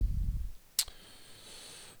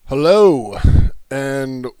Hello,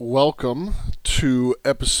 and welcome to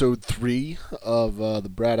episode 3 of the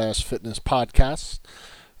Brad Ass Fitness Podcast.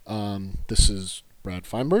 This is Brad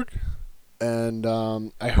Feinberg, and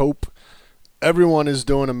I hope everyone is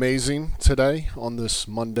doing amazing today on this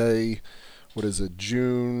Monday. What is it,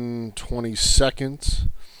 June 22nd?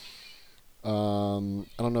 I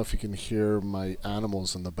don't know if you can hear my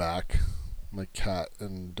animals in the back. My cat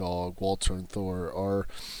and dog, Walter and Thor, are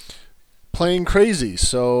playing crazy,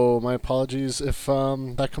 so my apologies if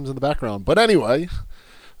that comes in the background. But anyway,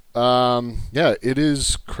 yeah, it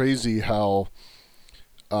is crazy how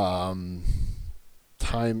time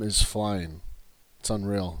is flying. It's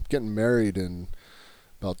unreal. I'm getting married in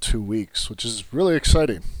about 2 weeks, which is really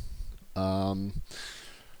exciting. But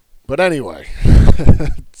anyway,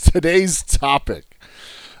 today's topic.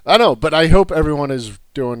 I know, but I hope everyone is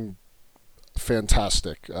doing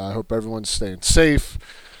fantastic. I hope everyone's staying safe.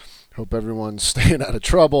 Hope everyone's staying out of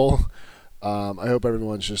trouble. I hope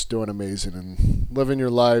everyone's just doing amazing and living your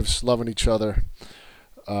lives, loving each other.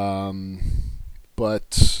 But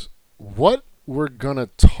what we're going to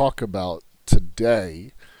talk about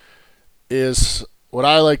today is what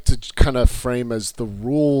I like to kind of frame as the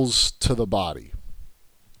rules to the body.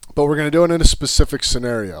 But we're going to do it in a specific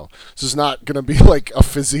scenario. This is not going to be like a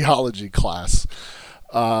physiology class.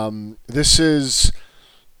 This is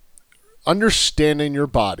understanding your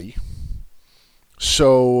body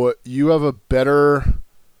so you have a better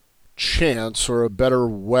chance or a better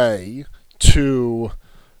way to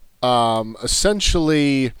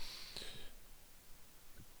essentially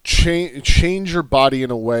change your body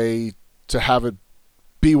in a way to have it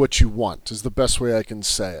be what you want, is the best way I can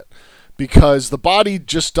say it. Because the body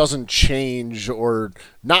just doesn't change or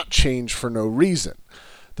not change for no reason.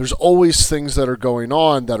 There's always things that are going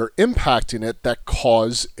on that are impacting it that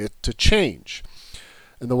cause it to change.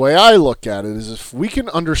 And the way I look at it is if we can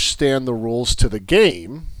understand the rules to the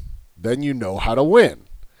game, then you know how to win.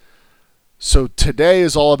 So today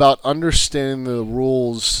is all about understanding the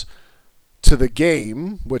rules to the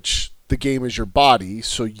game, which the game is your body,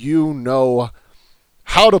 so you know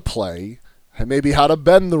how to play and maybe how to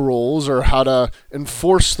bend the rules or how to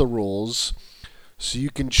enforce the rules so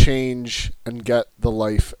you can change and get the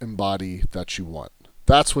life and body that you want.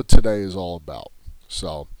 That's what today is all about.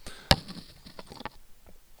 So,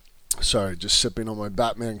 sorry, just sipping on my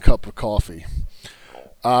Batman cup of coffee.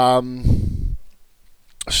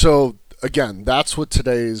 So, again, that's what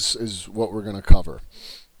today is what we're going to cover.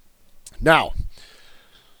 Now,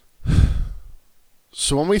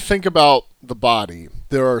 so when we think about the body,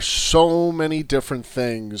 there are so many different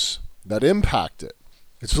things that impact it.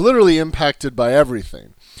 It's literally impacted by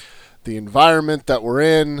everything. The environment that we're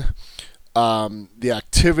in, the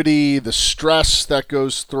activity, the stress that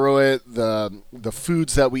goes through it, the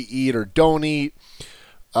foods that we eat or don't eat,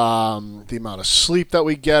 the amount of sleep that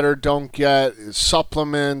we get or don't get,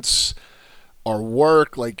 supplements, our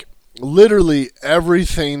work, like literally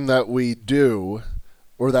everything that we do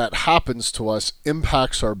or that happens to us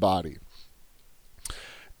impacts our body.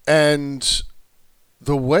 And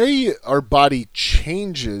the way our body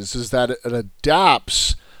changes is that it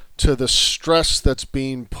adapts to the stress that's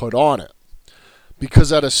being put on it.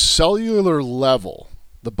 Because at a cellular level,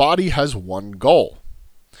 the body has one goal.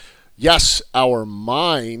 Yes, our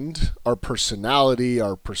mind, our personality,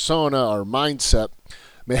 our persona, our mindset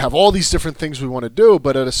may have all these different things we want to do,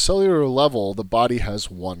 but at a cellular level, the body has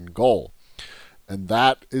one goal. And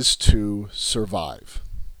that is to survive.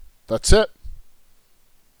 That's it.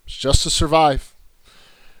 It's just to survive.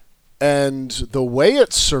 And the way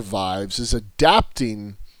it survives is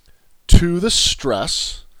adapting to the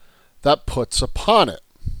stress that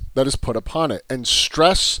is put upon it. And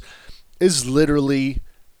stress is literally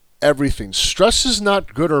everything. Stress is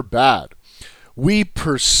not good or bad. We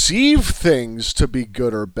perceive things to be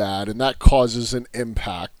good or bad, and that causes an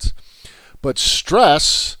impact. But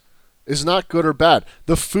stress is not good or bad.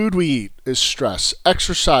 The food we eat is stress.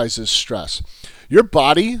 Exercise is stress. Your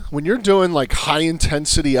body, when you're doing like high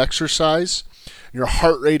intensity exercise, your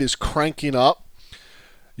heart rate is cranking up,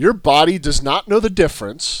 your body does not know the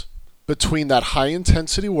difference between that high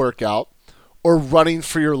intensity workout or running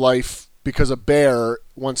for your life because a bear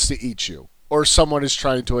wants to eat you or someone is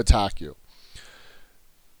trying to attack you.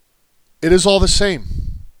 It is all the same.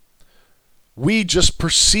 We just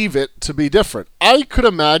perceive it to be different. I could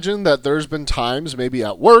imagine that there's been times, maybe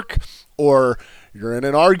at work or you're in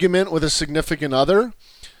an argument with a significant other,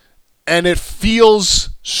 and it feels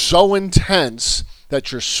so intense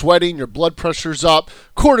that you're sweating, your blood pressure's up,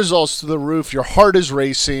 cortisol's to the roof, your heart is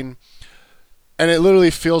racing, and it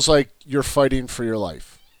literally feels like you're fighting for your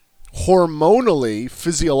life. Hormonally,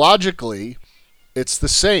 physiologically, It's the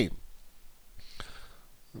same.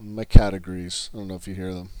 My cat agrees. I don't know if you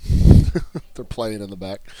hear them. They're playing in the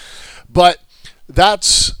back. But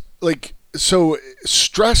that's like, so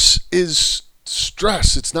stress is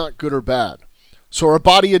stress. It's not good or bad. So our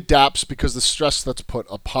body adapts because the stress that's put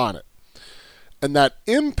upon it. And that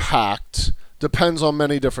impact depends on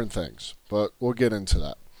many different things. But we'll get into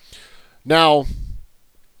that. Now,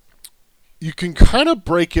 you can kind of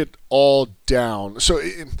break it all down. So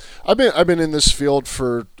I've been in this field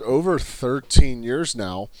for over 13 years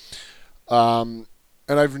now, and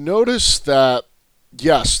I've noticed that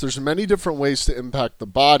yes, there's many different ways to impact the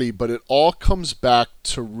body, but it all comes back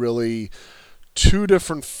to really two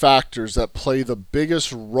different factors that play the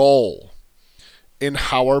biggest role in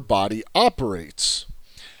how our body operates,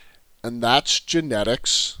 and that's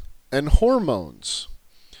genetics and hormones.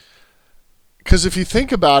 Because if you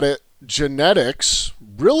think about it, genetics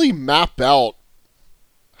really map out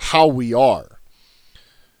how we are.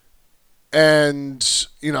 And,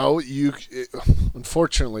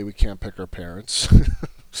 unfortunately, we can't pick our parents.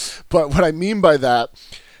 But what I mean by that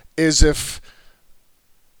is if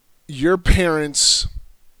your parents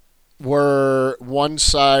were, one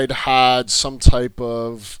side had some type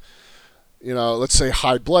of, let's say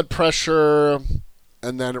high blood pressure,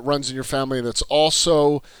 and then it runs in your family that's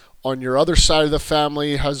also on your other side of the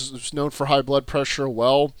family is known for high blood pressure,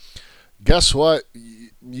 well, guess what?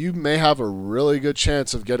 You may have a really good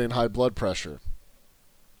chance of getting high blood pressure.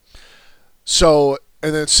 So,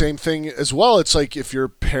 and then same thing as well. It's like if your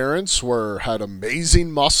parents had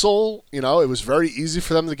amazing muscle, it was very easy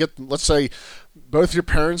for them to get, let's say both your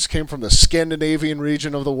parents came from the Scandinavian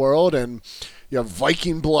region of the world and you have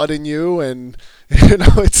Viking blood in you, and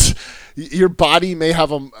it's, your body may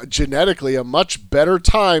have genetically a much better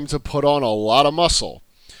time to put on a lot of muscle.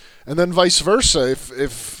 And then vice versa,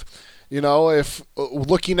 if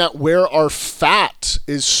looking at where our fat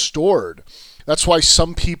is stored. That's why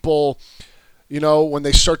some people, when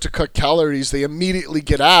they start to cut calories, they immediately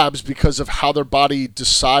get abs because of how their body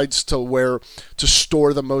decides to where to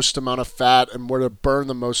store the most amount of fat and where to burn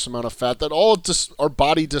the most amount of fat. That all our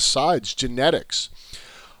body decides, genetics.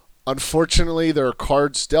 Unfortunately, there are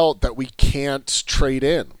cards dealt that we can't trade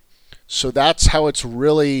in. So that's how it's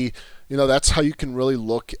really, that's how you can really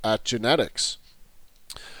look at genetics.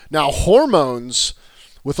 Now, hormones,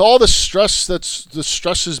 with all the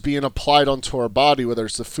stresses being applied onto our body, whether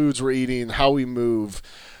it's the foods we're eating, how we move,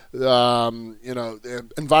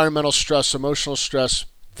 environmental stress, emotional stress,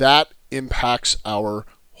 that impacts our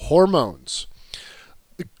hormones.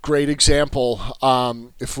 A great example,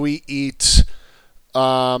 if we eat,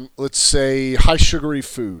 let's say, high sugary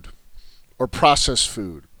food or processed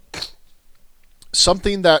food,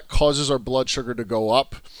 something that causes our blood sugar to go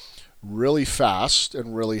up really fast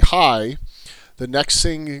and really high, the next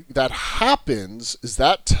thing that happens is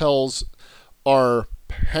that tells our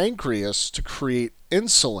pancreas to create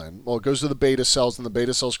insulin. Well, it goes to the beta cells, and the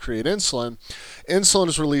beta cells create insulin. Insulin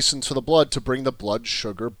is released into the blood to bring the blood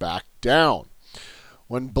sugar back down.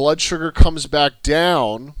 When blood sugar comes back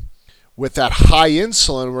down, with that high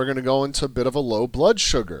insulin, we're going to go into a bit of a low blood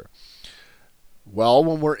sugar. Well,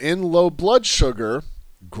 when we're in low blood sugar,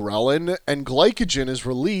 ghrelin and glycogen is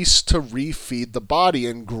released to refeed the body,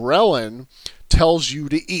 and ghrelin tells you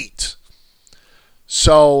to eat.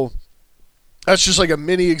 So that's just like a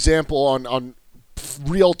mini example on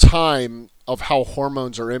real time of how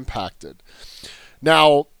hormones are impacted.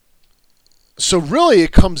 Now, so really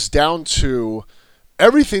it comes down to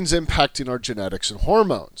everything's impacting our genetics and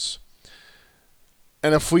hormones.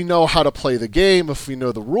 And if we know how to play the game, if we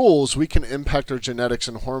know the rules, we can impact our genetics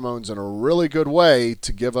and hormones in a really good way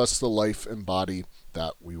to give us the life and body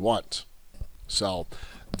that we want. So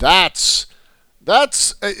that's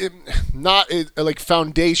not like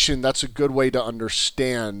foundation. That's a good way to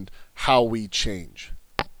understand how we change.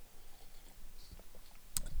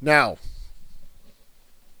 Now,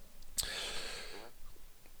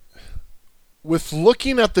 with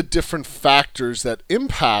looking at the different factors that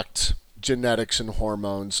impact genetics and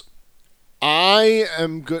hormones,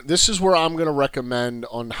 this is where I'm going to recommend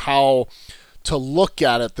on how to look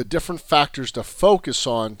at it, the different factors to focus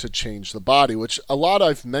on to change the body, which a lot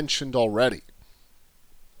I've mentioned already.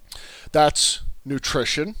 That's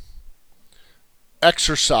nutrition,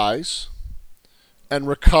 exercise, and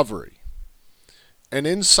recovery. And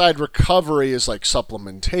inside recovery is like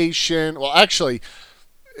supplementation. Well, actually,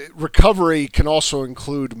 recovery can also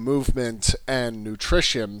include movement and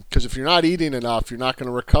nutrition, because if you're not eating enough, you're not going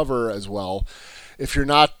to recover as well. If you're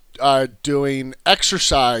not doing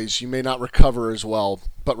exercise, you may not recover as well.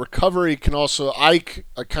 But recovery can also, I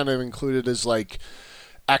kind of include it as like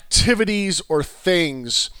activities or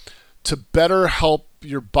things to better help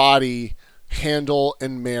your body handle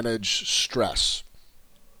and manage stress.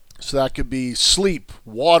 So that could be sleep,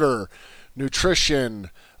 water,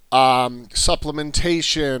 nutrition,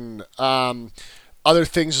 supplementation, other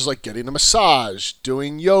things is like getting a massage,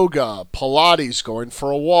 doing yoga, Pilates, going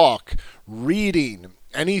for a walk, reading,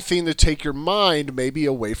 anything to take your mind maybe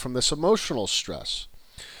away from this emotional stress.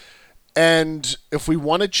 And if we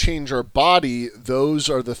want to change our body, those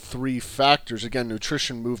are the three factors, again,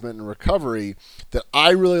 nutrition, movement, and recovery, that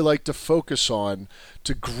I really like to focus on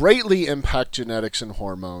to greatly impact genetics and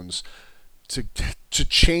hormones, to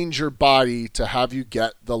change your body, to have you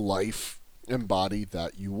get the life and body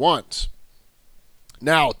that you want.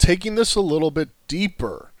 Now, taking this a little bit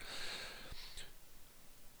deeper,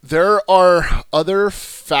 there are other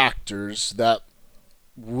factors that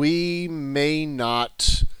we may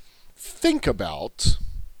not think about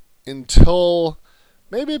until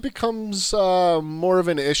maybe it becomes more of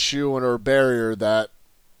an issue or a barrier that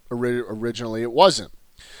originally it wasn't.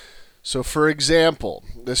 So, for example,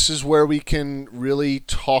 this is where we can really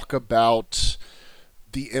talk about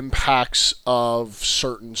the impacts of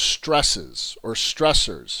certain stresses or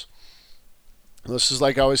stressors. This is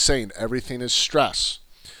like I was saying, everything is stress.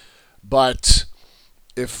 But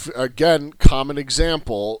if, again, good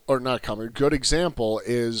example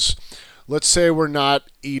is, let's say we're not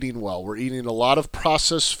eating well. We're eating a lot of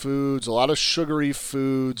processed foods, a lot of sugary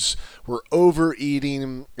foods. We're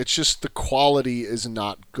overeating. It's just the quality is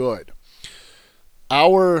not good.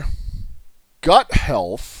 Our gut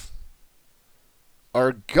health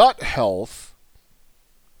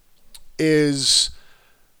is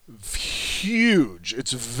huge.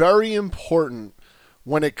 It's very important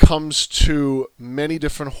when it comes to many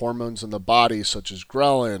different hormones in the body, such as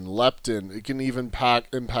ghrelin, leptin. It can even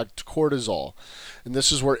impact cortisol. And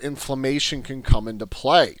this is where inflammation can come into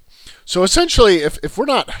play. So essentially, if we're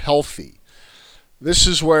not healthy, this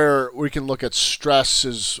is where we can look at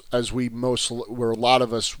stress where a lot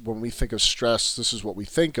of us, when we think of stress, this is what we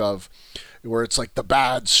think of, where it's like the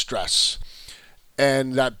bad stress.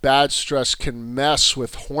 And that bad stress can mess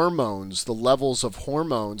with hormones, the levels of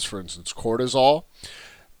hormones, for instance, cortisol,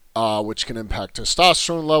 which can impact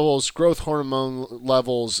testosterone levels, growth hormone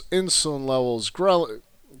levels, insulin levels,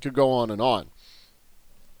 could go on and on.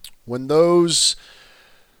 When those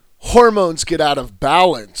hormones get out of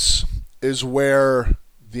balance is where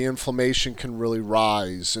the inflammation can really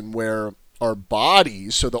rise, and where our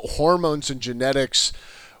bodies, so the hormones and genetics,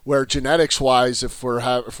 where genetics-wise, if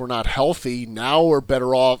we're not healthy, now we're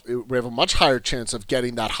better off. We have a much higher chance of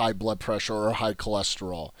getting that high blood pressure or high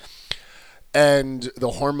cholesterol. And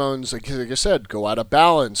the hormones, like I said, go out of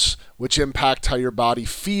balance, which impact how your body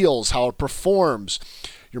feels, how it performs.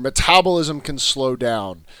 Your metabolism can slow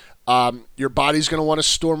down. Your body's going to want to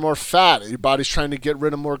store more fat. Your body's trying to get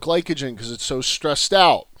rid of more glycogen because it's so stressed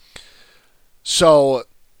out. So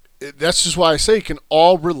that's just why I say it can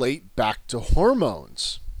all relate back to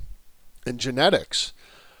hormones and genetics.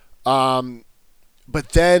 But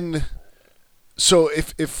then, so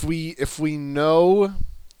if we know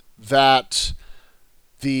that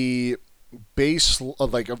the base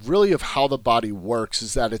of how the body works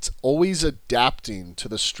is that it's always adapting to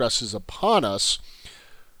the stresses upon us,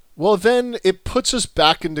 well, then it puts us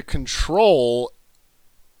back into control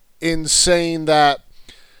in saying that,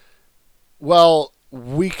 well,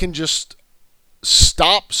 we can just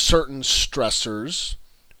stop certain stressors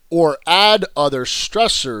or add other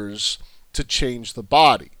stressors to change the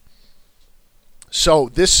body. So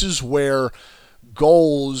this is where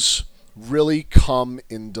goals really come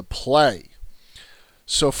into play.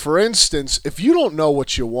 So for instance, if you don't know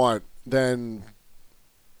what you want, then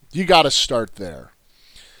you got to start there.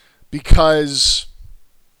 Because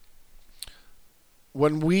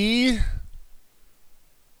when we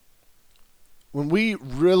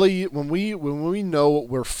know what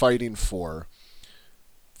we're fighting for,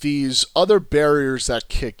 these other barriers that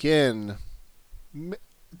kick in,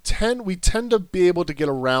 we tend to be able to get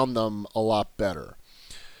around them a lot better.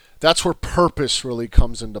 That's where purpose really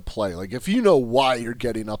comes into play. Like if you know why you're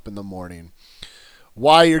getting up in the morning,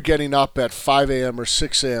 why you're getting up at 5 a.m. or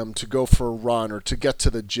 6 a.m. to go for a run or to get to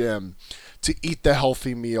the gym, to eat the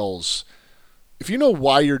healthy meals. If you know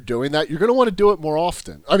why you're doing that, you're going to want to do it more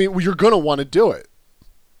often. I mean, you're going to want to do it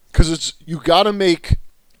because you got to make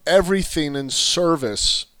everything in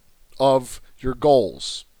service of your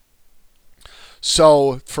goals.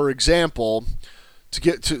 So, for example, to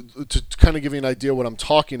kind of give you an idea what I'm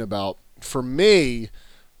talking about, for me,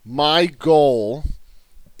 my goal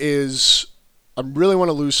is I really want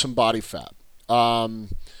to lose some body fat.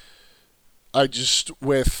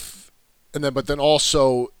 but then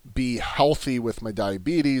also be healthy with my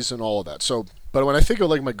diabetes and all of that. So, but when I think of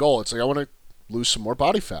like my goal, it's like I want to lose some more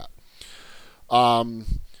body fat.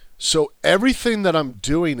 So everything that I'm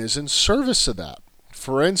doing is in service of that.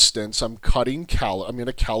 For instance, I'm in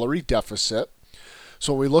a calorie deficit.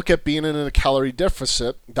 So when we look at being in a calorie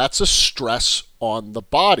deficit, that's a stress on the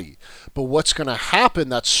body. But what's going to happen,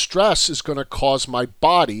 that stress is going to cause my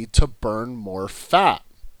body to burn more fat.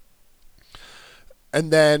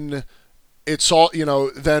 And then it's all,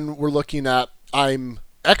 then we're looking at I'm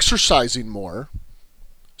exercising more.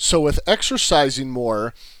 So with exercising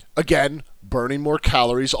more, again, burning more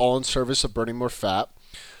calories, all in service of burning more fat.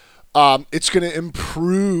 It's going to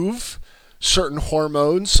improve certain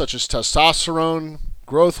hormones such as testosterone,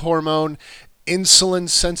 growth hormone, insulin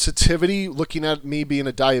sensitivity. Looking at me being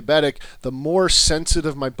a diabetic, the more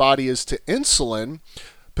sensitive my body is to insulin,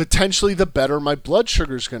 potentially the better my blood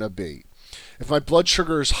sugar is going to be. If my blood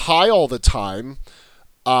sugar is high all the time,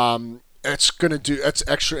 it's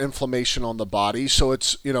extra inflammation on the body. So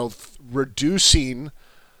it's, reducing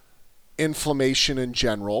inflammation in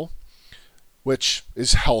general, which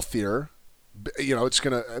is healthier.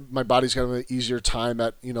 My body's going to have an easier time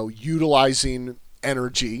at, utilizing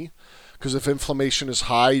energy, because if inflammation is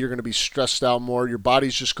high, you're going to be stressed out more. Your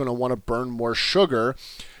body's just going to want to burn more sugar.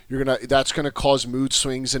 That's going to cause mood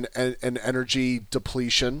swings and energy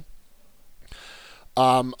depletion.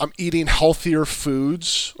 I'm eating healthier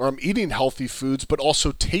foods, or I'm eating healthy foods, but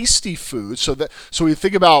also tasty foods. So we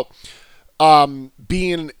think about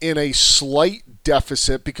being in a slight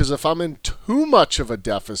deficit, because if I'm in too much of a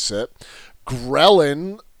deficit,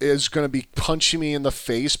 ghrelin is going to be punching me in the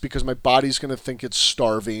face because my body's going to think it's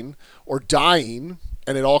starving or dying,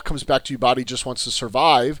 and it all comes back to your body just wants to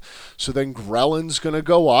survive. So then ghrelin's going to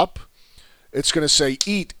go up. It's going to say,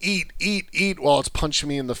 eat, eat, eat, eat, while it's punching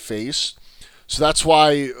me in the face. So that's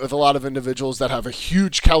why with a lot of individuals that have a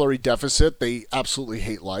huge calorie deficit, they absolutely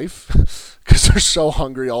hate life because they're so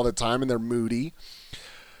hungry all the time and they're moody.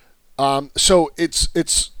 So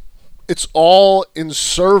it's all in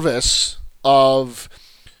service of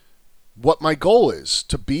what my goal is: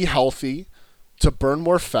 to be healthy, to burn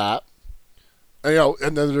more fat. And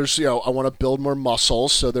then there's, I want to build more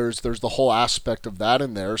muscles. So there's the whole aspect of that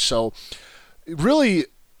in there. So really,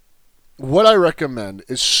 what I recommend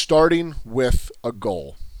is starting with a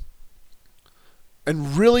goal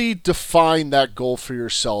and really define that goal for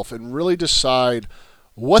yourself and really decide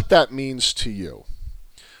what that means to you.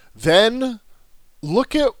 Then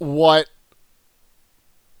look at what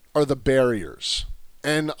are the barriers.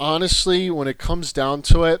 And honestly, when it comes down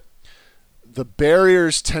to it, the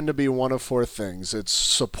barriers tend to be one of four things. It's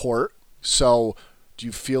support. So do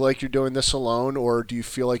you feel like you're doing this alone, or do you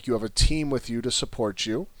feel like you have a team with you to support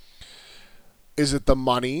you? Is it the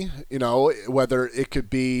money? Whether it could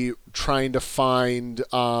be trying to find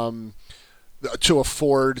to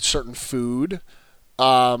afford certain food,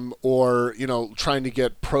 or trying to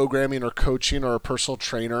get programming or coaching or a personal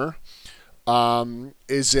trainer.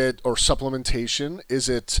 Is it, or supplementation? Is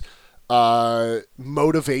it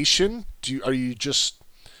motivation? Do you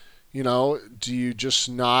just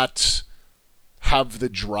not have the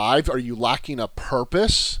drive? Are you lacking a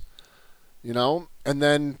purpose? And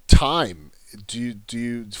then time. Do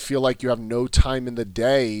you feel like you have no time in the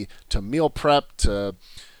day to meal prep, to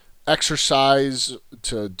exercise,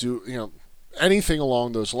 to do anything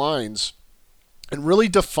along those lines? And really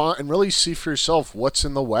define and really see for yourself what's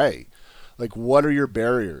in the way. Like, what are your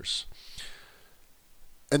barriers?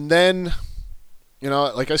 And then,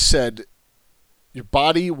 like I said, your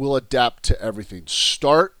body will adapt to everything.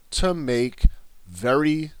 Start to make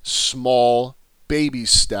very small baby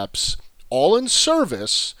steps, all in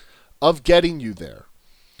service of getting you there.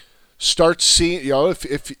 Start seeing,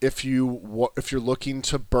 if you're looking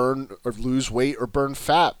to burn or lose weight or burn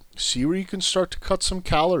fat, see where you can start to cut some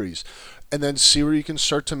calories, and then see where you can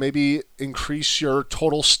start to maybe increase your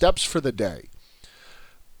total steps for the day.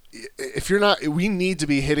 If you're not, we need to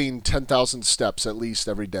be hitting 10,000 steps at least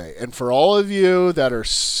every day. And for all of you that are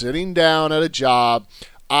sitting down at a job,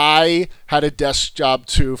 I had a desk job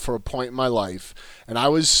too for a point in my life, and I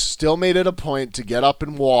was still made it a point to get up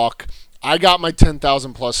and walk. I got my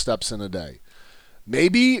 10,000 plus steps in a day.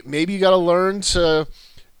 Maybe you got to learn to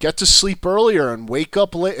get to sleep earlier and wake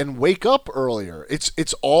up late and wake up earlier.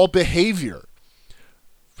 It's all behavior.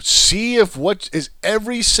 See if what is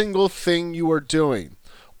every single thing you are doing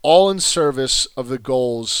all in service of the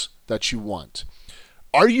goals that you want.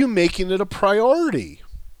 Are you making it a priority?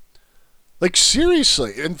 Like,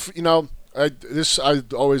 seriously. And I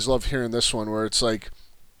always love hearing this one where it's like,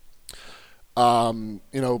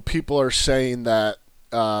 people are saying that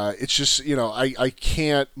It's just, I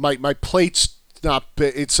can't, my plate's not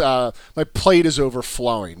big. It's my plate is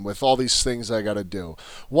overflowing with all these things I got to do.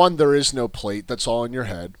 One, there is no plate. That's all in your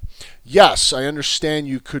head. Yes, I understand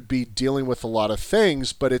you could be dealing with a lot of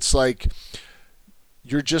things, but it's like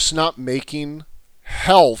you're just not making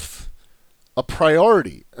health a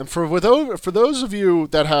priority. And for those of you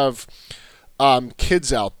that have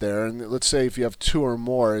kids out there, and let's say if you have two or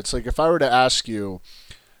more, it's like if I were to ask you,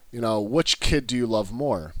 which kid do you love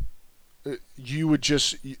more? You would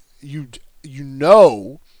just you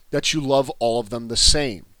know that you love all of them the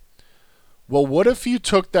same. Well, what if you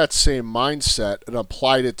took that same mindset and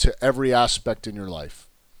applied it to every aspect in your life?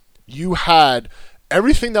 You had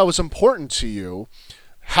everything that was important to you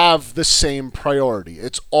have the same priority.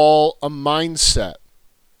 It's all a mindset.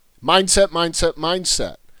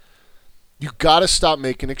 Mindset. You got to stop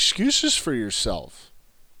making excuses for yourself.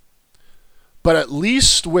 But at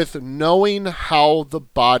least with knowing how the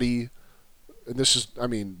body, and this is,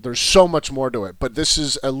 there's so much more to it, but this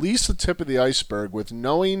is at least the tip of the iceberg with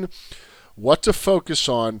knowing what to focus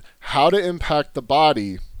on, how to impact the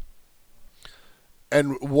body,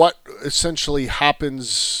 and what essentially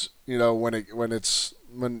happens,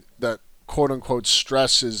 when that quote unquote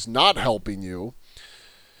stress is not helping you.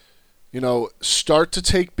 Start to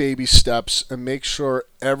take baby steps and make sure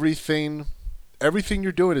everything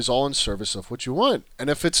you're doing is all in service of what you want. And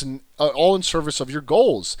if it's all in service of your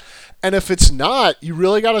goals, and if it's not, you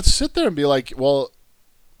really got to sit there and be like, well,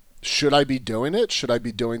 should I be doing it? Should I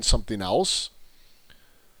be doing something else?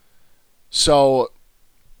 So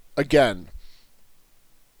again,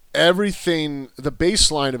 everything, the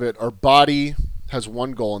baseline of it, our body has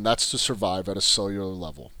one goal, and that's to survive at a cellular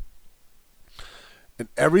level. And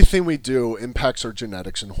everything we do impacts our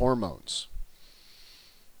genetics and hormones.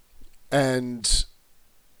 And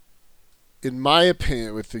in my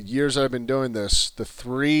opinion, with the years I've been doing this, the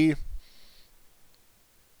three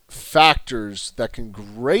factors that can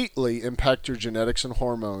greatly impact your genetics and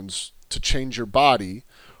hormones to change your body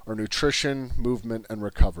are nutrition, movement, and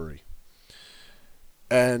recovery.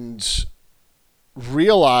 And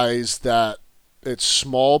realize that it's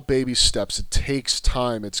small baby steps. It takes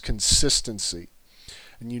time. It's consistency.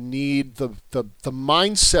 And you need the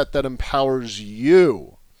mindset that empowers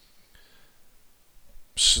you,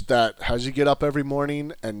 so that as you get up every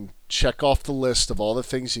morning and check off the list of all the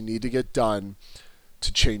things you need to get done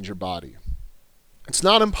to change your body. It's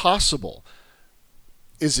not impossible.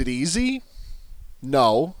 Is it easy?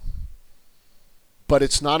 No. But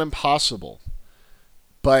it's not impossible.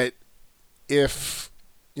 But if,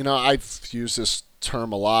 I've used this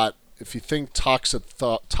term a lot, if you think toxic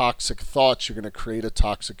thoughts, you're going to create a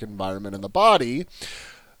toxic environment in the body,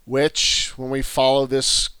 which when we follow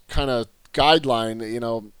this kind of guideline,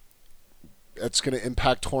 it's going to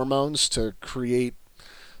impact hormones to create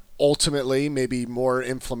ultimately maybe more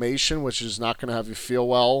inflammation, which is not going to have you feel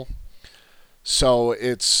well. So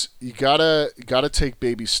you gotta take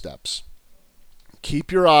baby steps.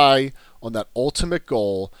 Keep your eye on that ultimate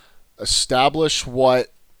goal. Establish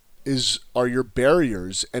what are your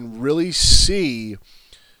barriers, and really see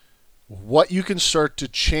what you can start to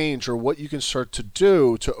change or what you can start to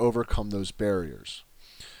do to overcome those barriers.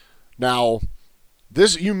 Now,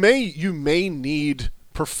 you may need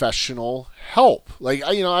professional help. Like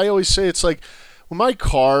I always say, it's like when my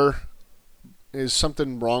car is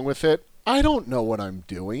something wrong with it, I don't know what I'm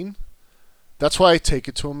doing. That's why I take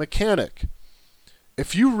it to a mechanic.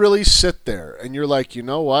 If you really sit there and you're like, you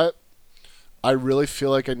know what? I really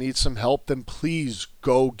feel like I need some help, then please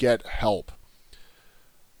go get help.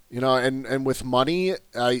 And with money,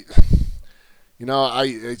 a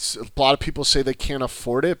lot of people say they can't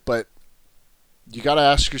afford it, but you got to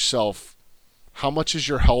ask yourself, how much is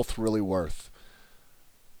your health really worth?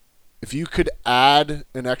 If you could add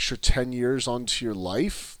an extra 10 years onto your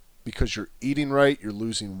life because you're eating right, you're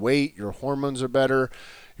losing weight, your hormones are better,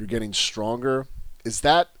 you're getting stronger, is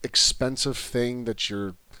that expensive thing that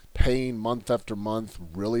you're paying month after month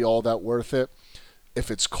really all that worth it?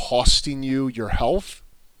 If it's costing you your health?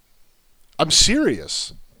 I'm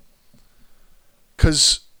serious.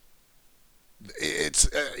 Because it's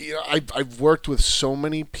I've worked with so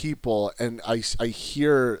many people, and I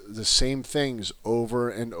hear the same things over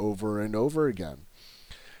and over and over again.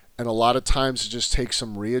 And a lot of times it just takes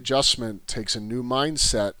some readjustment, takes a new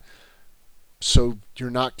mindset, so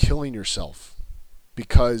you're not killing yourself.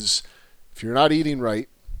 Because if you're not eating right,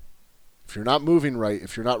 if you're not moving right,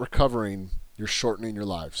 if you're not recovering, you're shortening your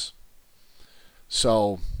lives.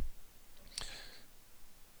 So,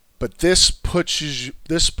 but this puts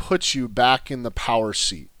you back in the power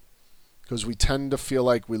seat, because we tend to feel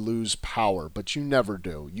like we lose power, but you never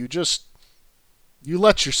do. You just You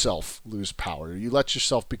let yourself lose power. You let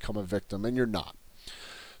yourself become a victim, and you're not.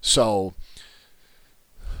 So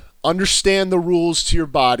understand the rules to your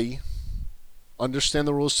body. Understand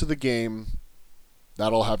the rules to the game.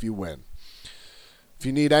 That'll have you win. If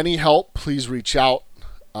you need any help, please reach out.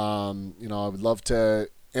 I would love to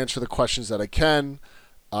answer the questions that I can.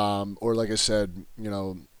 Or like I said,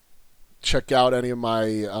 check out any of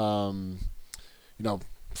my,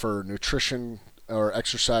 for nutrition or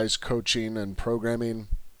exercise coaching and programming.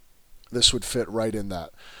 This would fit right in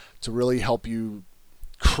that to really help you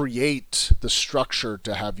create the structure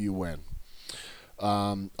to have you win.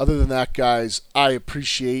 Other than that, guys, I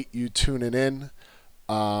appreciate you tuning in.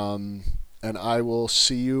 And I will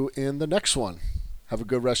see you in the next one. Have a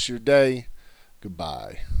good rest of your day.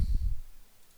 Goodbye.